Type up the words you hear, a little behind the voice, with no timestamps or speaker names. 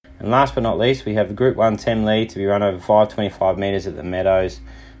And last but not least, we have the Group 1 Temlee to be run over 525 metres at the Meadows.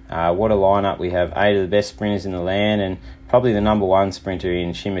 What a lineup. We have 8 of the best sprinters in the land and probably the number 1 sprinter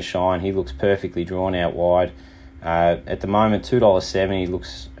in Shimmer Shine. He looks perfectly drawn out wide. At the moment, $2.70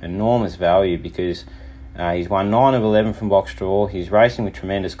 looks enormous value because he's won 9 of 11 from box draw. He's racing with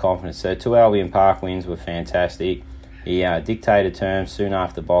tremendous confidence. So 2 Albion Park wins were fantastic. He dictated terms soon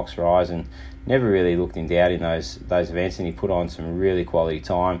after box rise and never really looked in doubt in those events, and he put on some really quality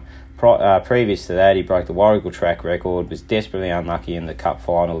time. Previous to that, he broke the Warragul track record, was desperately unlucky in the cup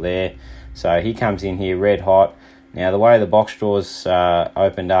final there. So he comes in here red hot. Now, the way the box draws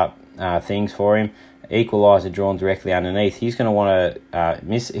opened up things for him, equaliser drawn directly underneath, he's going to want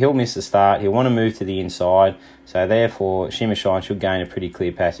to he'll miss the start. He'll want to move to the inside. So therefore, Shimmer Shine should gain a pretty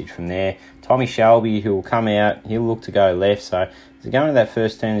clear passage from there. Tommy Shelby, who will come out, he'll look to go left. So going to that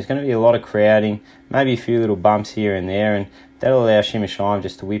first turn, there's going to be a lot of crowding, maybe a few little bumps here and there, and that'll allow Shimmer Shine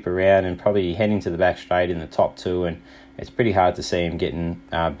just to whip around and probably head into the back straight in the top 2, and it's pretty hard to see him getting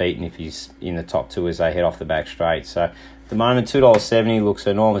beaten if he's in the top 2 as they head off the back straight. So at the moment, $2.70 looks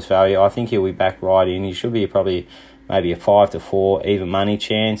enormous value. I think he'll be back right in. He should be probably maybe a 5 to 4 even money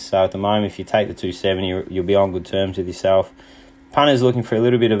chance. So at the moment, if you take the $2.70, you'll be on good terms with yourself. Punter's looking for a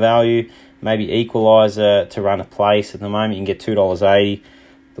little bit of value, maybe equaliser to run a place. At the moment, you can get $2.80.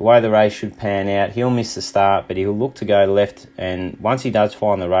 The way the race should pan out, he'll miss the start, but he'll look to go left. And once he does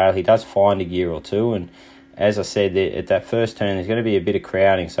find the rail, he does find a gear or two. And as I said, at that first turn, there's going to be a bit of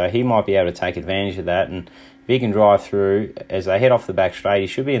crowding, so he might be able to take advantage of that. And if he can drive through, as they head off the back straight, he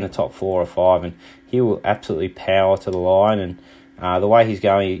should be in the top 4 or 5, and he will absolutely power to the line. And the way he's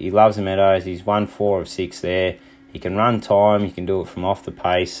going, he loves the Meadows. He's won 4 of 6 there. He can run time. He can do it from off the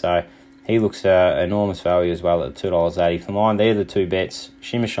pace. So he looks enormous value as well at $2.80. For mine, they're the 2 bets.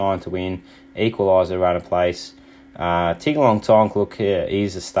 Shimmer Shine to win, equaliser run a place. Tigalong Tonk, look,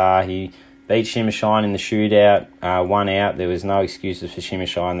 he's a star. He beat Shimmer Shine in the shootout, 1 out. There was no excuses for Shimmer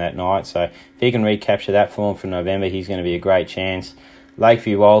Shine that night. So if he can recapture that form from November, he's going to be a great chance.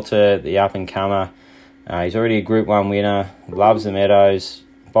 Lakeview Walter, the up-and-comer, he's already a Group 1 winner, loves the Meadows.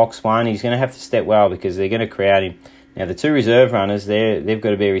 Box 1, he's going to have to step well because they're going to crowd him. Now, the 2 reserve runners, they've got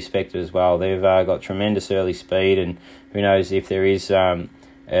to be respected as well. They've got tremendous early speed, and who knows if there is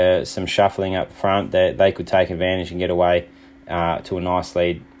some shuffling up front, that they could take advantage and get away to a nice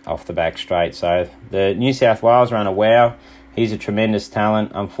lead off the back straight. So the New South Wales runner, Wow, he's a tremendous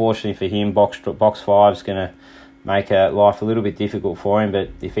talent. Unfortunately for him, box 5 is going to make life a little bit difficult for him, but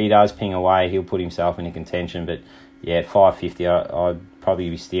if he does ping away, he'll put himself into contention. But yeah, at $5.50, I'd probably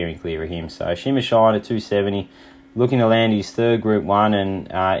be steering clear of him. So Shimmer Shine at $2.70, looking to land his 3rd Group 1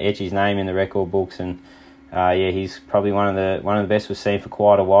 and etch his name in the record books. And yeah, he's probably one of the best we've seen for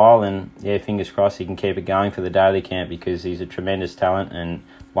quite a while. And yeah, fingers crossed he can keep it going for the daily camp because he's a tremendous talent and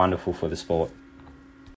wonderful for the sport.